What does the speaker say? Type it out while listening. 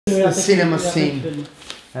cinema scene.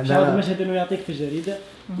 And then المشهد إنه يعطيك في الجريدة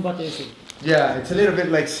وبعطيه يصير. Yeah, it's a little bit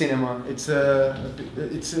like cinema. It's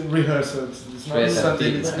a rehearsal. It's not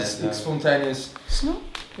something. It's spontaneous. شنو؟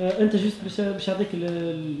 أنت جست باش يعطيك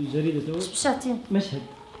الجريدة تو. باش يعطيني؟ مشهد.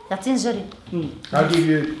 يعطيني جريدة. I'll give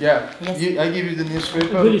you. Yeah. I give you the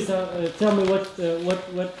newspaper. قولي tell me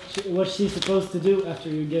what she's supposed to do after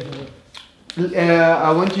you give her.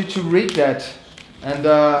 I want you to read that. And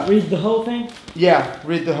read the whole thing. Yeah,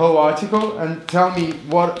 read the whole article and tell me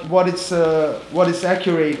what is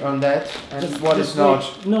accurate on that and what is not.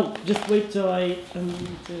 No, just wait till I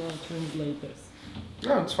translate this.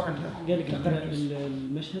 No, it's fine. قال لك اقرا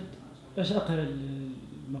المشهد، ايش اقرا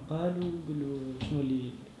المقال وقول له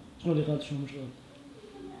شنو اللي غلط شنو مش غلط.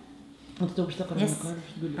 انت تو باش تقرا المقال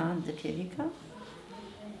باش تقول له عندك هذيك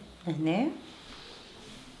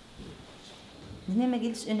هنا ما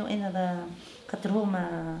قلتش انه انا خاطر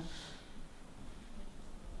هما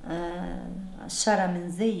الشارع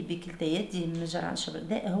من زي بكلتا يدي من جرع عن شبر.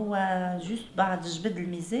 لا هو جوست بعد جبد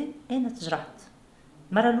الميزان انا تجرحت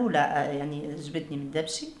المره الاولى، يعني جبدني من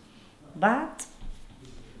دبشي، بعد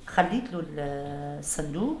خليت له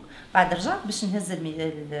الصندوق، بعد رجعت باش نهز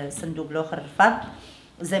الصندوق الاخر رفض،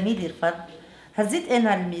 زميلي رفض، هزيت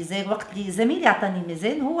انا الميزان، وقت اللي زميلي عطاني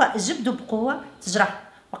الميزان هو جبده بقوه تجرحت،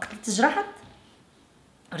 وقت اللي تجرحت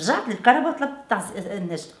رجعت للكهرباء وطلبت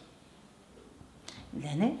النجدة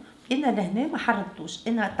لهنا. انا لهنا ما حركتوش،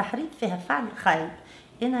 انا التحريك فيها فعل خايب،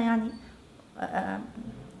 انا يعني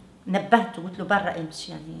نبهته قلت له برا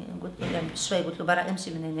امشي، يعني قلت له يعني شوي قلت له برا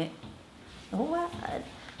امشي من هنا. هو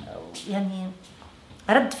يعني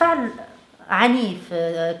رد فعل عنيف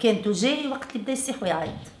كان تجاهي وقت اللي بدا يصيح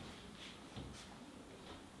ويعيط.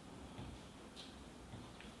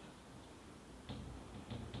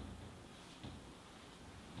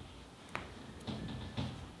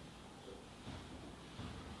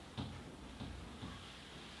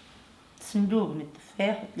 صندوق من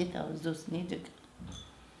التفاح 3 أو 2 سنيدك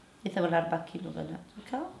 3 ولا 4 كيلو بنات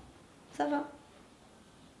هكا سافا.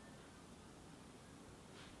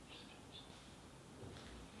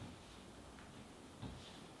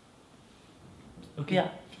 اوكي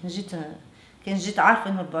كان جيت عارفه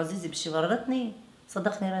انه البعزيزي باش يورطني،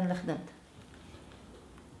 صدقني راني لخدمت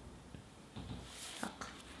حق.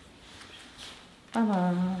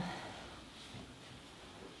 اما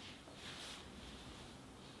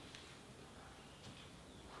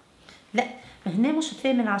لا هنا مش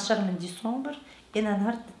 18 من ديسمبر، انا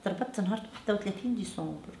نهار تربطت نهار 31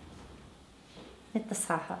 ديسمبر نت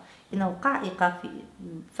الصحة. انا وقع ايقافي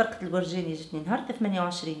فرقة البرجاني جتني نهار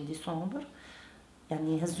 28 ديسمبر،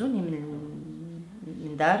 يعني هزوني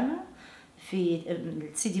من دارنا في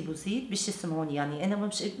سيدي بوزيد باش يسمعوني، يعني انا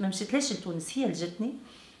ما مشيتلاش لتونس، هي اللي جتني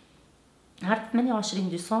نهار 28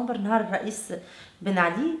 ديسمبر، نهار الرئيس بن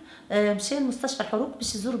علي مشى لمستشفى الحروق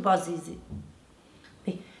باش يزور بوعزيزي.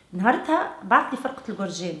 نهارتها بعث لي فرقة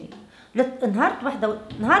الجرجاني،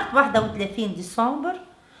 نهار 31 ديسمبر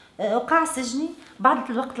وقع سجني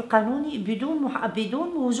بعد الوقت القانوني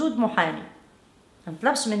بدون وجود محامي، ما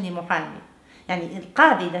طلبش مني محامي، يعني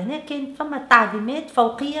القاضي لهنا كان فما تعليمات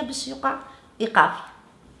فوقية باش يوقع إيقافي.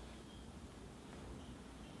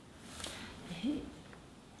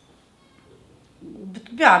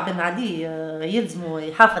 بالطبيعة بن علي يلزمو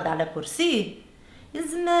يحافظ على كرسيه،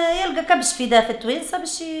 لازم يلقى كبش في دافة توانسة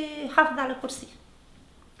باش يحافظ على كرسيه،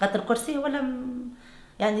 خاطر كرسيه ولا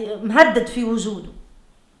يعني مهدد في وجوده،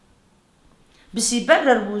 باش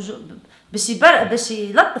يبرر وجود باش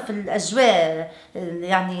يلطف الاجواء،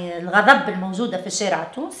 يعني الغضب الموجوده في الشارع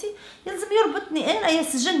التونسي، يلزم يربطني انا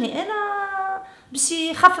يسجنني انا باش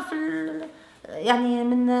يخفف يعني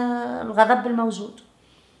من الغضب الموجود،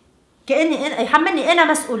 كاني انا يحملني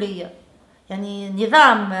انا مسؤوليه. يعني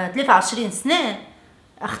نظام 23 سنه،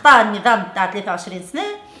 اخطاء النظام تاع 23 سنه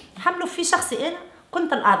يحملوا في شخصي انا،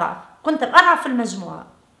 كنت الاضعف في المجموعه.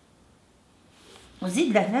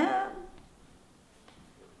 وزيد لهنا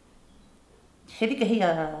هذيك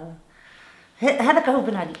هذاك هو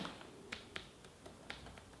بن علي،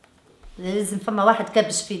 لازم فما واحد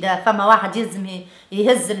كبش في ده، فما واحد يلزم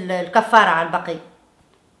يهز الكفاره على البقيه.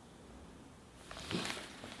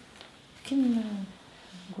 لكن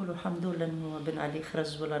نقولوا الحمد لله انه بن علي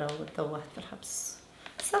خرج ولا راهو تو واحد في الحبس،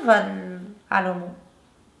 صافا على العموم.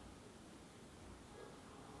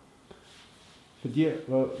 But yeah,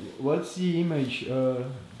 what's the image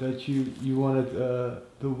that you wanted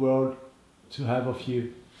the world to have of you?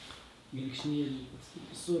 قالك شنو هي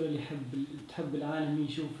الصورة اللي تحب العالم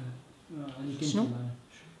يشوفها عليك انت معنا؟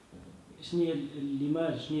 شنو هي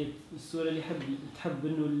الايماج، شنو هي الصورة اللي تحب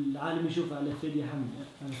انه العالم يشوفها على فادي حمد؟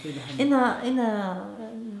 انا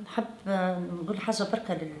نحب نقول حاجة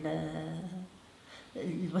بركة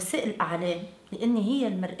الوسائل الإعلام، لأن هي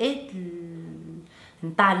المرآة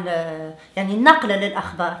نتاع يعني النقلة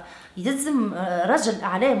للأخبار. يلزم رجل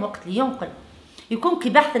الإعلام وقت اللي ينقل يكون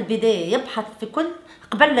كبحث البداية، يبحث في كل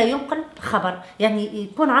قبل لا ينقل خبر، يعني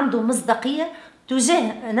يكون عنده مصداقية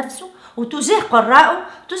تجاه نفسه وتجاه قراءه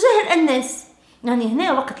وتجاه الناس. يعني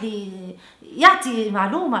هنا وقت اللي يعطي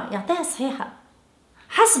معلومة يعطيها صحيحة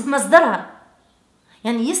حسب مصدرها،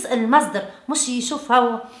 يعني يسأل المصدر، مش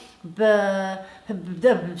يشوفها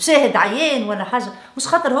بشاهد عيان ولا حاجة، مش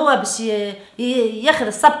خاطر هو باش ياخذ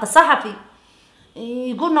السبق الصحفي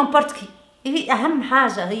يقول نمبرت كي. هي أهم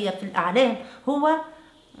حاجة هي في الإعلام هو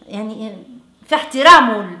يعني في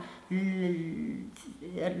احترامه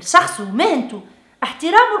الشخص ومهنته،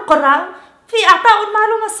 احترامه القراء في إعطائه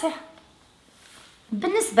المعلومة الصحيحة.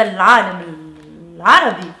 بالنسبة للعالم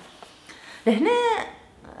العربي لهنا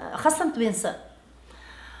خاصة توينسا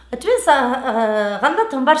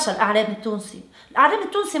غلطهم برشا الإعلام التونسي. الإعلام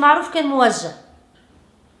التونسي معروف كان موجه،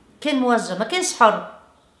 ما كانش حر،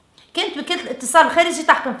 كانت وكالة الاتصال الخارجي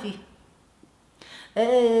تحكم فيه.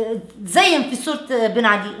 تزين في صورة بن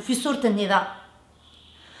علي وفي صورة النظام،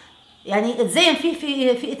 يعني تزين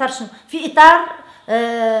فيه في إطار شنو؟ في إطار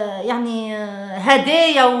يعني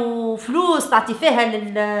هدايا وفلوس تعطي فيها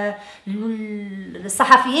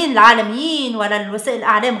للصحفيين العالميين ولا الوسائل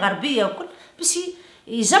الإعلام الغربية وكل، باش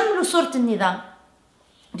يجملوا صورة النظام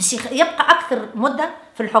باش يبقى أكثر مدة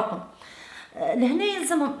في الحكم. لهنا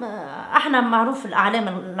يلزم احنا معروف الإعلام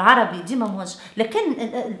العربي ديما موجه، لكن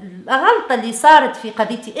الغلطة اللي صارت في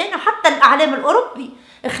قضيتي أنا حتى الإعلام الأوروبي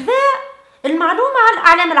اخذا المعلومة على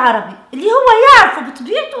الإعلام العربي اللي هو يعرف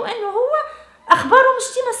بطبيعته أنه هو أخباره مش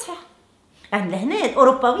ديما صحيحة. يعني لهنا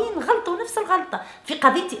الأوروبيين غلطوا نفس الغلطة في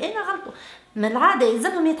قضيتي أنا، غلطوا من العادة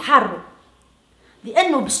يلزمهم يتحروا،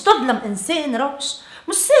 لأنه باش تظلم إنسان روش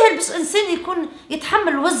مش سهل باش إنسان يكون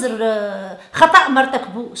يتحمل وزر خطأ ما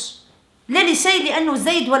ارتكبوش، لا لشيء لأنه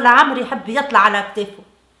زيد ولا عمرو يحب يطلع على كتافه.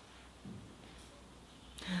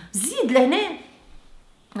 زيد لهنا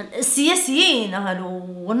السياسيين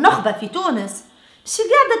والنخبة في تونس شي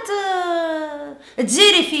قاعدة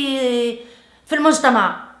تجيري في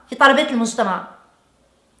المجتمع، في طلبات المجتمع.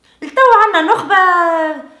 التو عنا نخبة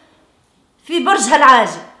في برجها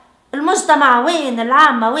العاجي، المجتمع وين؟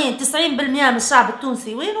 العامة وين؟ 90% من الشعب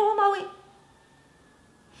التونسي وين وهما وين؟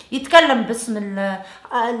 يتكلم باسم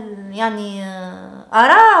يعني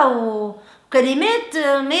آراء وكلمات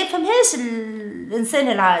ما يفهمهاش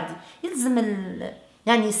الإنسان العادي. يلزم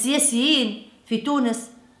يعني السياسيين في تونس،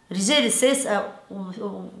 رجال السياسة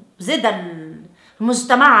وزاد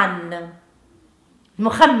المجتمع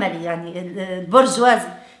المخملي يعني البرجوازي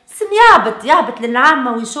يهبط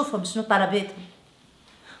للعامة ويشوفهم شنو طلباتهم.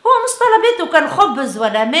 هو مش طلباته كان خبز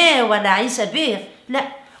ولا ماء ولا عيشة بيه، لا،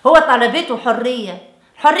 هو طلباته حرية.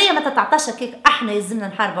 الحرية ما تتعطاش هكاك، احنا يلزمنا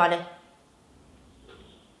نحاربوا عليها،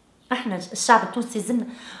 احنا الشعب التونسي يلزمنا،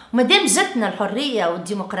 ومادام جتنا الحرية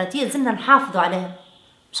والديمقراطية يلزمنا نحافظوا عليها،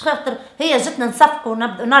 مش خاطر هي جتنا نصفقوا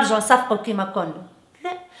ونرجعوا نصفقوا كما كنا،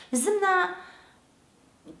 لا، يلزمنا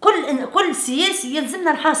كل سياسي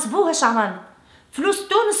يلزمنا نحاسبوه اش عمل. فلوس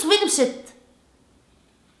تونس وين مشت؟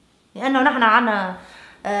 لأنه نحن عنا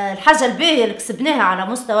الحاجة الباهية اللي كسبناها على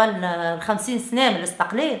مستوى 50 سنة من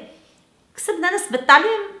الاستقلال، كسبنا نسبة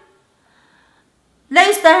تعليم لا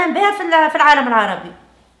يستهان بها في العالم العربي.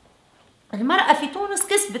 المرأة في تونس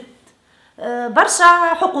كسبت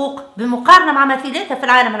برشا حقوق بمقارنة مع مثيلاتها في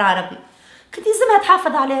العالم العربي، كنت يلزمها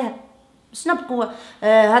تحافظ عليها. باش نبقوا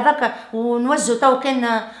هذاك ونوجهوا تو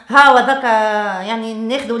كان هذاك يعني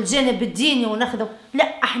ناخذوا الجانب الديني وناخذوا،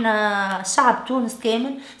 لا، احنا شعب تونس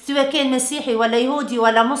كامل سواء كان مسيحي ولا يهودي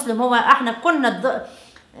ولا مسلم، هو احنا كنا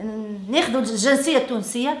ناخذوا الجنسيه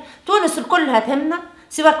التونسيه. تونس الكلها تهمنا،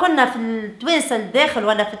 سواء كنا في التوانسه الداخل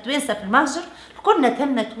ولا في التوانسه في المهجر، كنا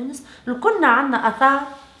تهمنا تونس، كنا عندنا اثار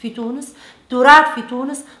في تونس، تراث في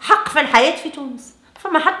تونس، حق في الحياه في تونس.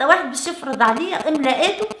 فما حتى واحد باش يفرض عليا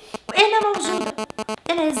املاءاته وانا موجوده،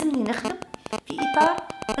 انا لازمني نخدم في اطار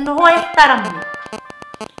انه هو يحترمني،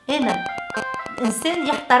 انا الانسان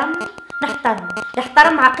يحترمني نحترمه،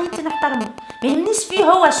 يحترم عقيدتي نحترمه، ما يهمنيش فيه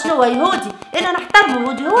هو شنو يهودي، انا نحترمه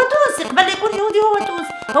يهودي، هو تونسي قبل يكون يهودي، هو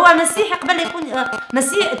تونسي، هو مسيحي قبل يكون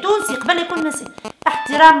مسيحي، تونسي قبل يكون مسيحي.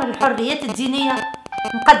 احترام الحريات الدينيه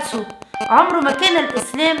نقدسوه، عمره ما كان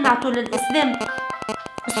الاسلام نعطوا للاسلام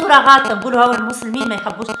صورة غلطة نقولوا هو المسلمين ما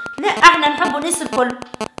يحبوش، لا، احنا نحبوا الناس الكل،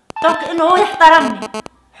 دونك انه هو يحترمني،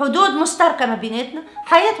 حدود مشتركة ما بيناتنا،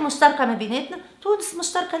 حياة مشتركة ما بيناتنا، تونس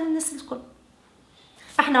مشتركة للناس الكل.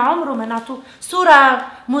 احنا عمره ما نعطوه صورة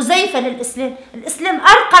مزيفة للإسلام، الإسلام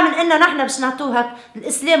أرقى من إنه نحن باش نعطوها،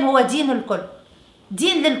 الإسلام هو دين الكل،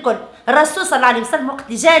 دين للكل. الرسول صلى الله عليه وسلم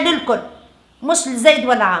وقت جاء للكل مش لزيد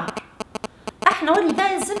ولا عمرو. احنا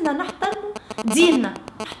ولذا يزلنا نحترموا ديننا،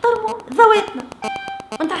 نحترموا ذواتنا،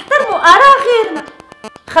 ونحترموا آراء غيرنا،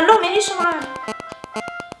 خلوهم يعيشوا معانا.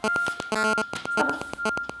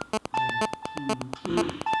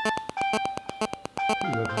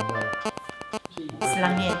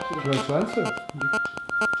 سلامين.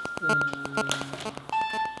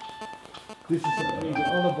 This is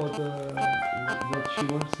all about what she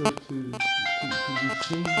wants her to be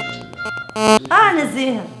seen.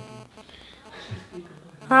 نزيها.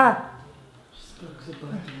 ها.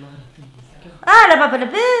 لا بابا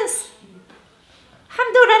لاباس.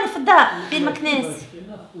 الحمد لله راني في الدار في المكناس.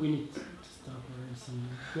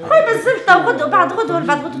 خويا مازلت غدوة بعد غدوة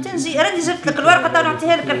بعد غدوة تنجي. راني جبت لك الورقة تو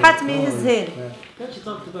نعطيها لك الحاتم يهزها لي.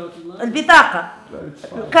 البطاقة.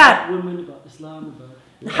 الكار.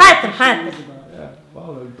 حاتم.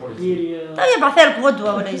 تو يبعثها لك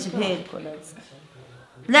غدوة ولا يجيبها لك ولا.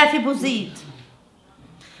 لا في بوزيد.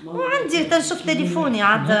 وعندي تنشوف تليفوني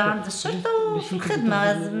عند الشرطة وفي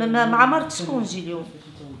الخدمة ما عمرتش كونجي اليوم.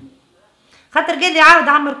 خاطر قال لي عاود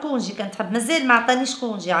عمر كونجي كان تحب مازال ما عطانيش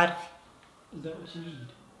كونجي عارفي.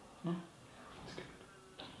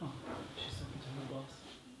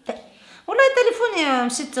 والله تليفوني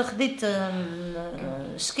مشيت خديت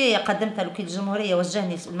شكاية قدمتها لوكيل الجمهورية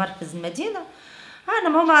وجهني لمركز المدينة.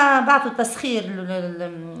 أنا هما بعثوا تسخير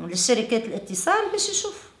للشركات الاتصال باش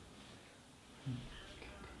يشوفوا.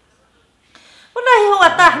 والله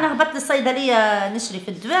هو طاح نهبط للصيدلية نشري في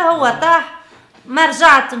الدواء هو طاح ما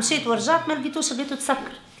رجعت مشيت ورجعت ما لقيتوش لقيتو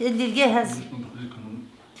تسكر. اللي لقاه هز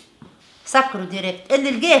سكروا ديريكت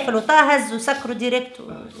اللي لقاه في الوطا هزوا سكروا ديريكت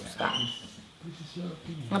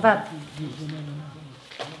باب.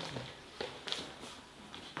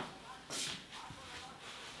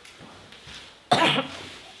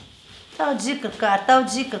 تو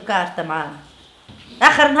تجيك الكارتة معانا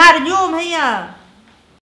آخر نهار اليوم هي